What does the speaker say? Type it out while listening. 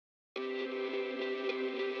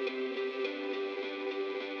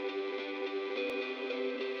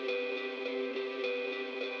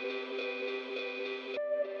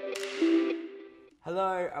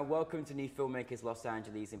and welcome to New Filmmakers Los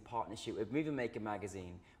Angeles in partnership with Movie Maker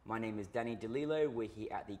magazine. My name is Danny DeLillo. We're here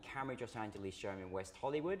at the Camera Los Angeles show in West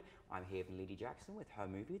Hollywood. I'm here with Naledi Jackson with her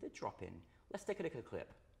movie, The Drop-In. Let's take a look at the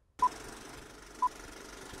clip.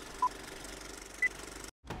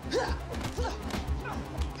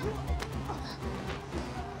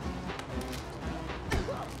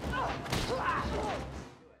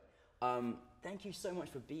 Thank you so much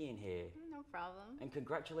for being here. No problem. And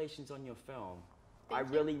congratulations on your film. Thank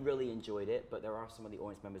you. Really enjoyed it, but there are some of the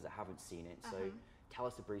audience members that haven't seen it. So tell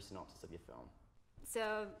us a brief synopsis of your film.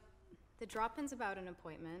 So, The Drop-In's about an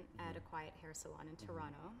appointment at a quiet hair salon in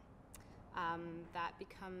Toronto. That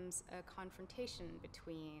becomes a confrontation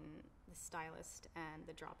between the stylist and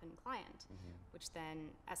the drop-in client, which then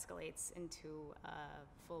escalates into a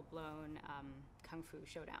full-blown kung fu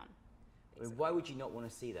showdown. I mean, why would you not want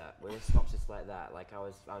to see that with a synopsis like that? Like I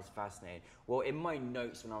was fascinated. Well, in my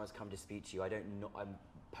notes when I was coming to speak to you, I'm a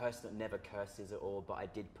person that never curses at all, but I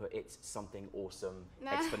did put "it's something awesome!"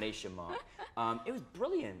 exclamation mark. It was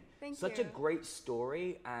brilliant. Such a great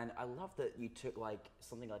story, and I love that you took like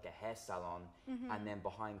something like a hair salon, and then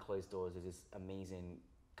behind closed doors there's this amazing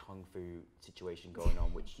kung fu situation going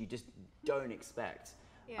on, which you just don't expect.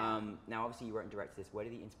 Yeah. Now, obviously, you wrote and directed this. Where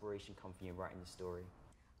did the inspiration come from you writing the story?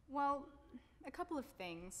 Well, a couple of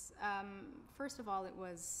things. First of all, it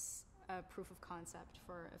was a proof of concept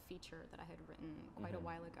for a feature that I had written quite a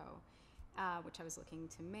while ago, which I was looking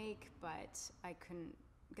to make, but I couldn't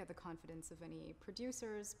get the confidence of any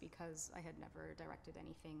producers because I had never directed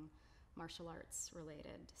anything martial arts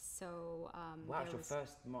related. So wow, it's your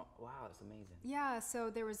first. Wow, that's amazing. Yeah,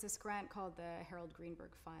 so there was this grant called the Harold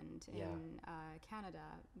Greenberg Fund in Canada,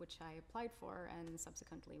 which I applied for and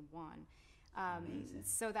subsequently won.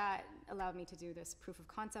 So that allowed me to do this proof of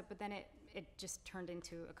concept, but then it just turned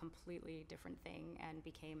into a completely different thing and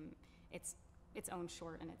became its own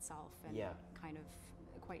short in itself and kind of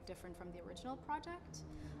quite different from the original project.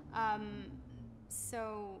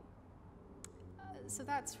 So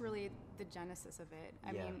that's really the genesis of it.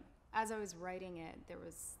 I mean, as I was writing it, there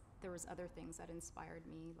was other things that inspired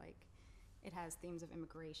me, like it has themes of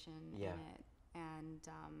immigration in it, and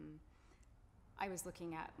I was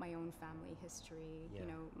looking at my own family history. You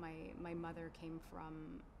know, my mother came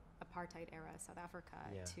from apartheid era South Africa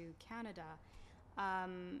to Canada.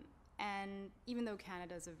 And even though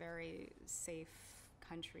Canada is a very safe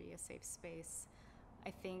country, a safe space, I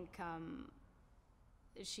think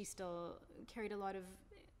she still carried a lot of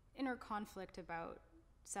inner conflict about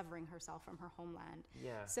severing herself from her homeland.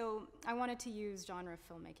 So I wanted to use genre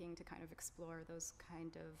filmmaking to kind of explore those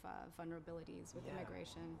kind of vulnerabilities with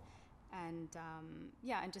immigration. And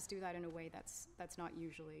and just do that in a way that's not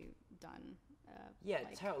usually done.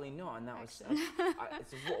 Totally not, and that was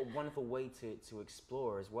it's a wonderful way to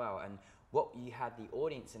explore as well. And what you had the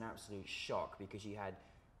audience in absolute shock because you had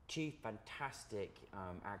two fantastic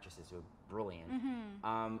actresses who were brilliant,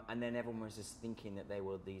 and then everyone was just thinking that they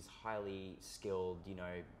were these highly skilled,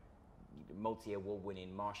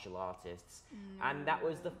 multi-award-winning martial artists, and that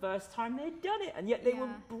was the first time they'd done it, and yet they were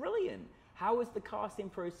brilliant. How was the casting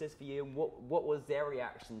process for you, and what was their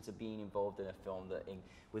reaction to being involved in a film that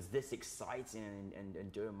was this exciting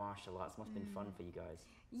and doing martial arts? Must have been fun for you guys.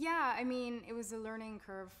 Yeah, I mean, it was a learning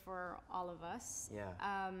curve for all of us.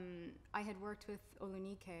 I had worked with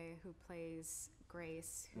Olunike, who plays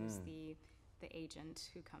Grace, who's the agent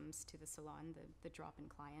who comes to the salon, the drop-in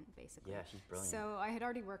client, basically. Yeah, she's brilliant. So I had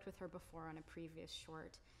already worked with her before on a previous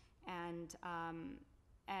short, and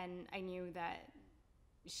I knew that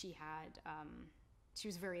she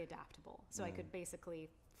was very adaptable, so I could basically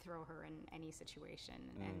throw her in any situation,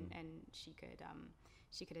 and she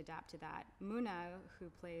could adapt to that. Muna,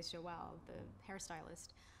 who plays Joelle, the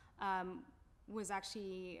hairstylist, was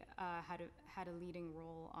actually had a leading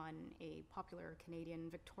role on a popular Canadian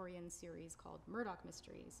Victorian series called Murdoch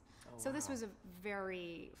Mysteries. So this was a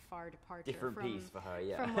very far departure piece for her,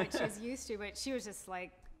 from what she's used to, but she was just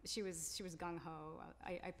like, she was gung-ho.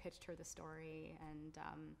 I pitched her the story, and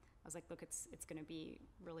I was like, look, it's going to be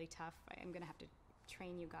really tough. I'm going to have to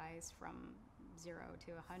train you guys from 0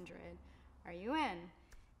 to 100. Are you in?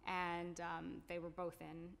 And they were both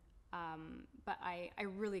in. But I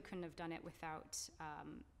really couldn't have done it without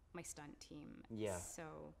my stunt team.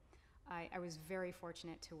 So I was very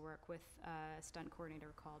fortunate to work with a stunt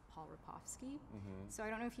coordinator called Paul Rapofsky. So I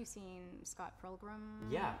don't know if you've seen Scott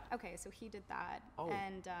Pilgrim. Okay, so he did that.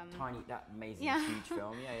 And that amazing huge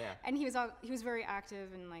film. And he was very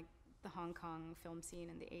active in like the Hong Kong film scene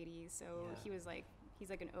in the 80s. So he's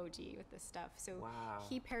like an OG with this stuff. So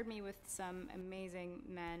he paired me with some amazing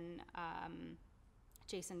men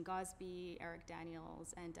Jason Gosby, Eric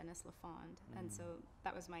Daniels, and Dennis LaFond. And so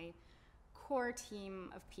that was my core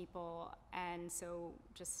team of people. And so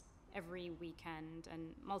just every weekend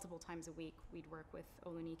and multiple times a week, we'd work with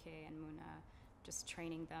Olunike and Muna, just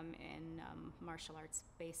training them in martial arts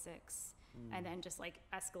basics, and then just like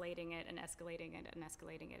escalating it and escalating it and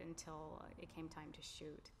escalating it until it came time to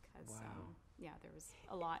shoot. Because yeah, there was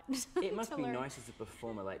a lot. It must be learn. nice as a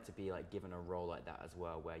performer, like to be like given a role like that as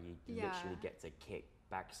well, where you literally get to kick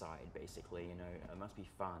backside, basically. You know, it must be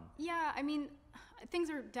fun. Yeah, I mean, things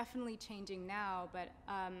are definitely changing now, but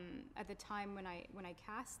at the time when I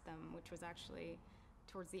cast them, which was actually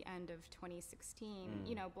towards the end of 2016,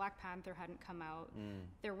 you know, Black Panther hadn't come out.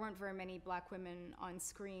 There weren't very many Black women on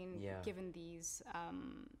screen given these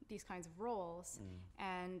kinds of roles,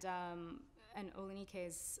 and Olunike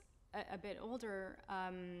is a bit older,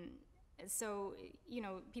 so you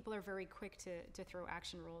know, people are very quick to throw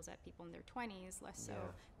action roles at people in their 20s, less so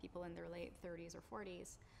people in their late 30s or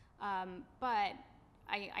 40s. But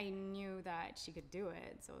I knew that she could do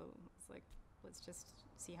it, so it's like, let's just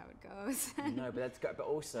see how it goes. No, but that's good. But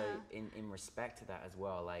also in respect to that as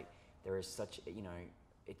well, like there is such, you know,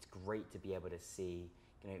 it's great to be able to see,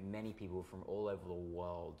 you know, many people from all over the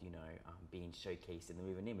world, you know, being showcased in the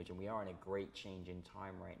moving image, and we are in a great change in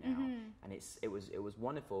time right now, and it was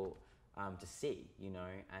wonderful to see, you know,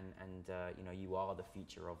 and you know, you are the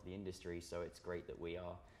future of the industry, so it's great that we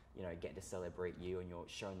are, you know, getting to celebrate you, and you're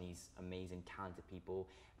showing these amazing talented people,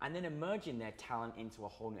 and then emerging their talent into a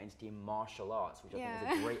whole new entity in martial arts, which I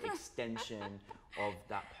think is a great extension of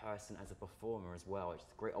that person as a performer as well. It's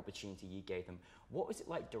a great opportunity you gave them. What was it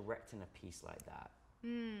like directing a piece like that?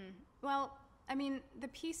 Well, I mean, the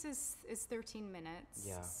piece is 13 minutes,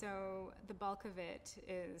 Yeah. so the bulk of it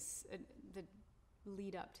is the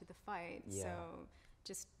lead up to the fight. Yeah. So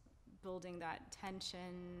just building that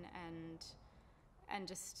tension and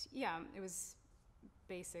just, it was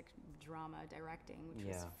basic drama directing, which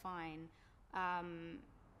was fine,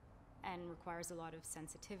 and requires a lot of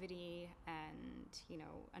sensitivity and, you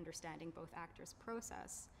know, understanding both actors'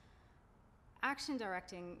 process. Action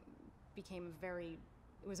directing became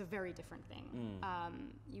it was a very different thing.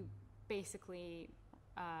 You basically,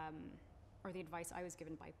 or the advice I was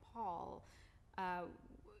given by Paul,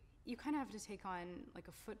 you kind of have to take on like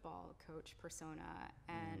a football coach persona,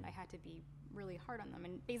 and I had to be really hard on them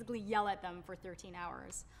and basically yell at them for 13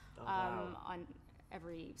 hours on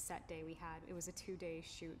every set day we had. It was a 2-day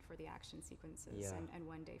shoot for the action sequences and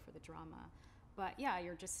 1 day for the drama. But yeah,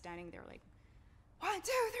 you're just standing there like, 1,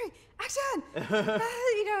 2, 3, action!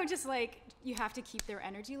 You know, just like, you have to keep their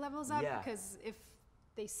energy levels up, because if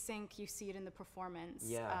they sink, you see it in the performance.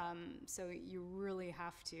 So you really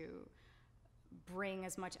have to bring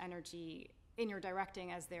as much energy in your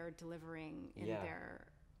directing as they're delivering in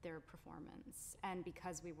their performance. And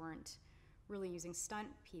because we weren't really using stunt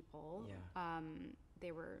people,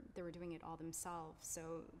 they were doing it all themselves.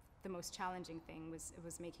 So the most challenging thing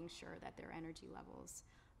was making sure that their energy levels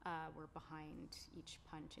were behind each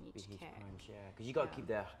punch and each kick. Because you got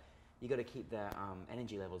to keep their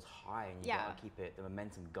energy levels high, and you got to keep the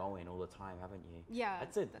momentum going all the time, haven't you? Yeah,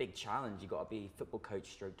 that's a big challenge. You got to be football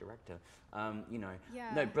coach stroke director. You know.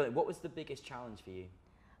 Yeah. No, brilliant. What was the biggest challenge for you?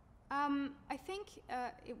 I think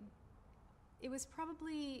it was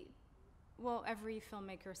probably, well, every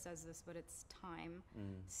filmmaker says this, but it's time.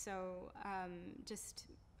 So just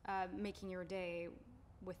making your day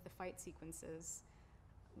with the fight sequences.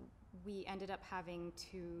 We ended up having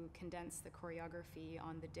to condense the choreography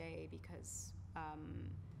on the day because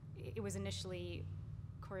it was initially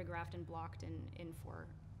choreographed and blocked in 4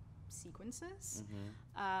 sequences,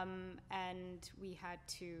 and we had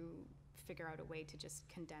to figure out a way to just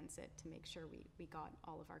condense it to make sure we got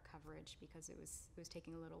all of our coverage, because it was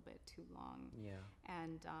taking a little bit too long.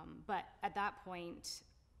 And but at that point,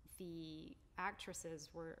 the actresses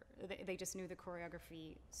they just knew the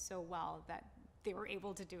choreography so well that they were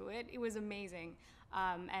able to do it. It was amazing.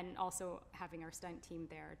 And also having our stunt team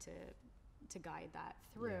there to guide that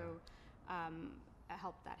through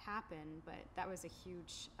helped that happen. But that was a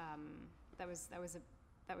huge, that was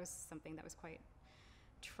something that was quite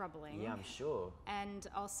troubling. Yeah, I'm sure. And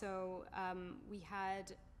also we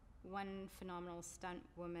had one phenomenal stunt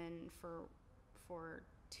woman for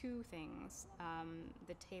 2 things,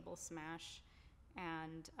 the table smash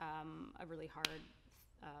and a really hard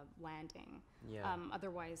landing.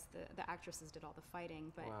 Otherwise, the actresses did all the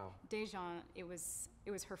fighting. But Dejan, it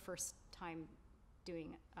was her first time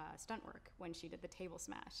doing stunt work when she did the table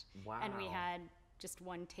smash. And we had just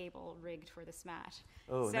 1 table rigged for the smash.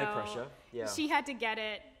 Oh, so no pressure. Yeah. She had to get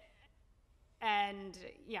it and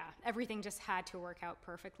yeah, everything just had to work out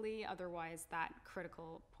perfectly. Otherwise, that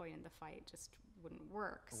critical point in the fight just wouldn't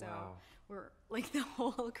work. So we're like, the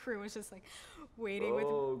whole crew was just like waiting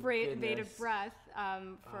with bated breath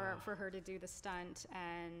for her to do the stunt.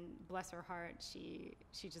 And bless her heart, she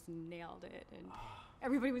just nailed it, and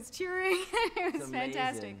everybody was cheering. It was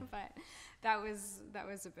fantastic. But that was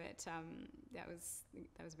a bit that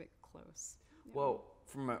was a bit close. Well,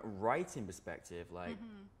 from a writing perspective, like.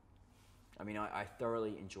 I mean, I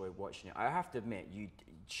thoroughly enjoyed watching it. I have to admit, you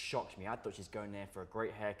shocked me. I thought she's going there for a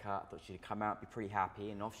great haircut. I thought she'd come out, be pretty happy,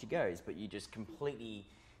 and off she goes. But you just completely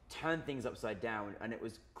turned things upside down, and it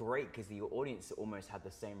was great because the audience almost had the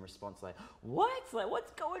same response, like, what? Like,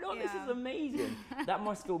 what's going on? This is amazing. That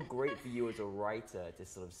must feel great for you as a writer to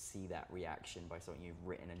sort of see that reaction by something you've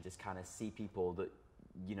written and just kind of see people that,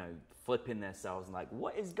 you know, flipping themselves and like,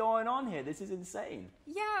 what is going on here? This is insane.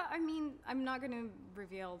 Yeah, I mean, I'm not going to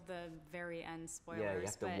reveal the very end spoilers. Yeah, you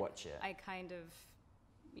have to watch it. I kind of,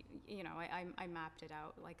 you know, I mapped it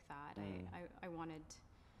out like that. I wanted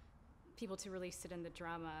people to really sit in the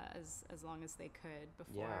drama as long as they could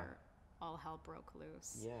before all hell broke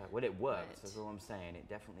loose. Yeah, well, it worked. That's all I'm saying. It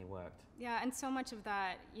definitely worked. Yeah, and so much of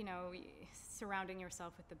that, you know, surrounding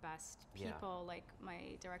yourself with the best people, like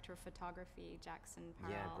my director of photography, Jackson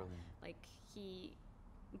Parrell. Yeah, brilliant. Like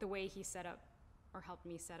the way he set up or helped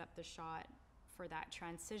me set up the shot for that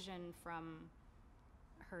transition from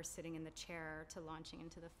her sitting in the chair to launching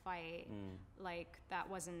into the fight, like that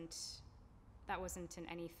wasn't in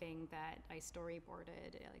anything that I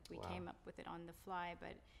storyboarded. Like we came up with it on the fly,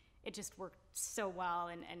 but it just worked so well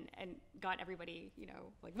and got everybody, you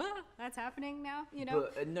know, like, that's happening now, you know?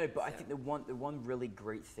 But I think the one really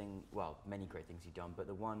great thing, well, many great things you've done, but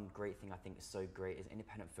the one great thing I think is so great is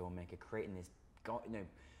independent filmmaker creating this, you know,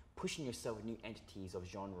 pushing yourself with new entities of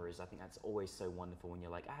genres. I think that's always so wonderful when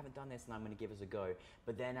you're like, I haven't done this and I'm going to give this a go.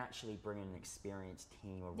 But then actually bringing an experienced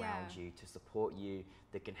team around you to support you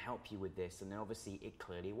that can help you with this. And then obviously it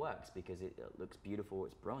clearly works because it looks beautiful,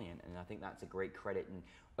 it's brilliant. And I think that's a great credit and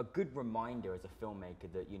a good reminder as a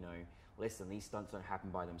filmmaker that, you know, listen, these stunts don't happen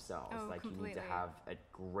by themselves. Like completely. You need to have a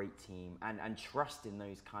great team and trust in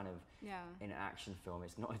those kind of, in an action film.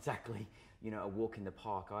 It's not exactly, you know, a walk in the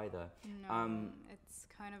park either. No, it's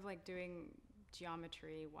kind of like doing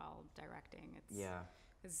geometry while directing. It's,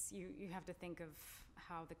 because you have to think of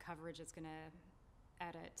how the coverage is going to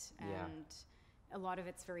edit, and a lot of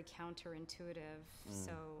it's very counterintuitive.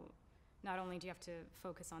 So not only do you have to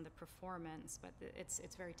focus on the performance, but it's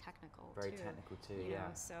very technical. Very technical too. You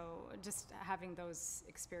know? So just having those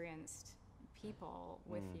experienced people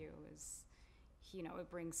with you is, you know, it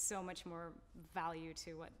brings so much more value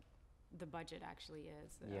to what the budget actually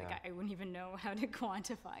is. Like I wouldn't even know how to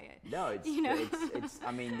quantify it. No, it's, you know? it's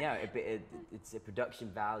I mean, it's a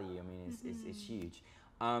production value. I mean, it's huge.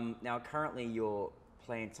 Now, currently you're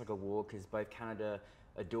playing tug of war because both Canada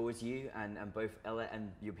adores you and both LA,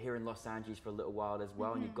 and you're here in Los Angeles for a little while as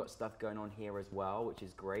well, and you've got stuff going on here as well, which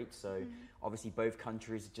is great. So obviously both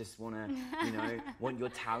countries just want to, you know, want your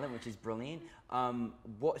talent, which is brilliant.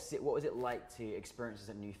 What was it like to experience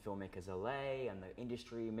at New Filmmakers LA and the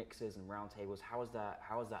industry mixers and roundtables? How was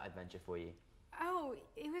that adventure for you? Oh,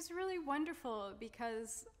 it was really wonderful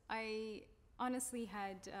because I honestly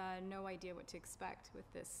had no idea what to expect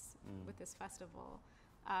with this festival.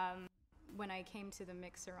 When I came to the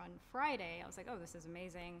mixer on Friday, I was like, oh, this is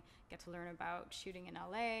amazing. Get to learn about shooting in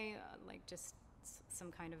LA, like just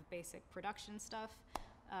some kind of basic production stuff,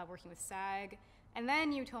 working with SAG. And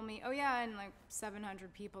then you told me, oh yeah, and like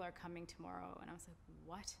 700 people are coming tomorrow. And I was like,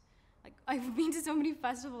 what? Like, I've been to so many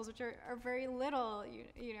festivals, which are very little,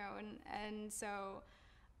 you know, and so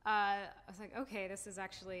I was like, okay, this is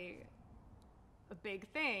actually a big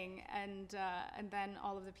thing, and then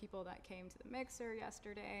all of the people that came to the mixer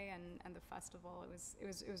yesterday and the festival, it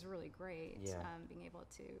was really great. Being able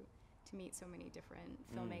to meet so many different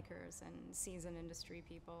filmmakers and seasoned industry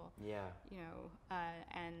people. You know,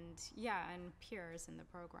 and peers in the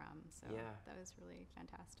program. So that was really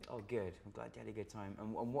fantastic. Oh, good. I'm glad you had a good time.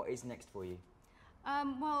 And what is next for you?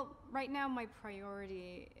 Well, right now my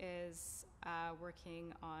priority is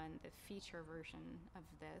working on the feature version of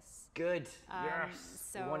this. Good. Yes.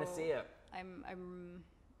 So we want to see it. I'm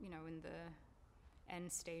you know, in the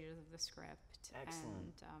end stages of the script.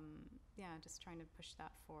 Excellent. And just trying to push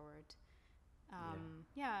that forward.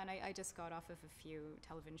 And I just got off of a few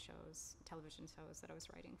television shows that I was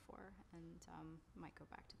writing for, and might go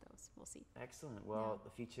back to those. We'll see. Excellent. Well,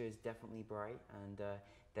 the future is definitely bright, and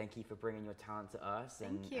thank you for bringing your talent to us.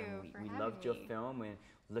 Thank you for we having loved your me. film. We're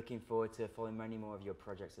looking forward to following many more of your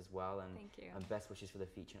projects as well. And, Thank you. And best wishes for the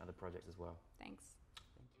feature and other projects as well. Thanks.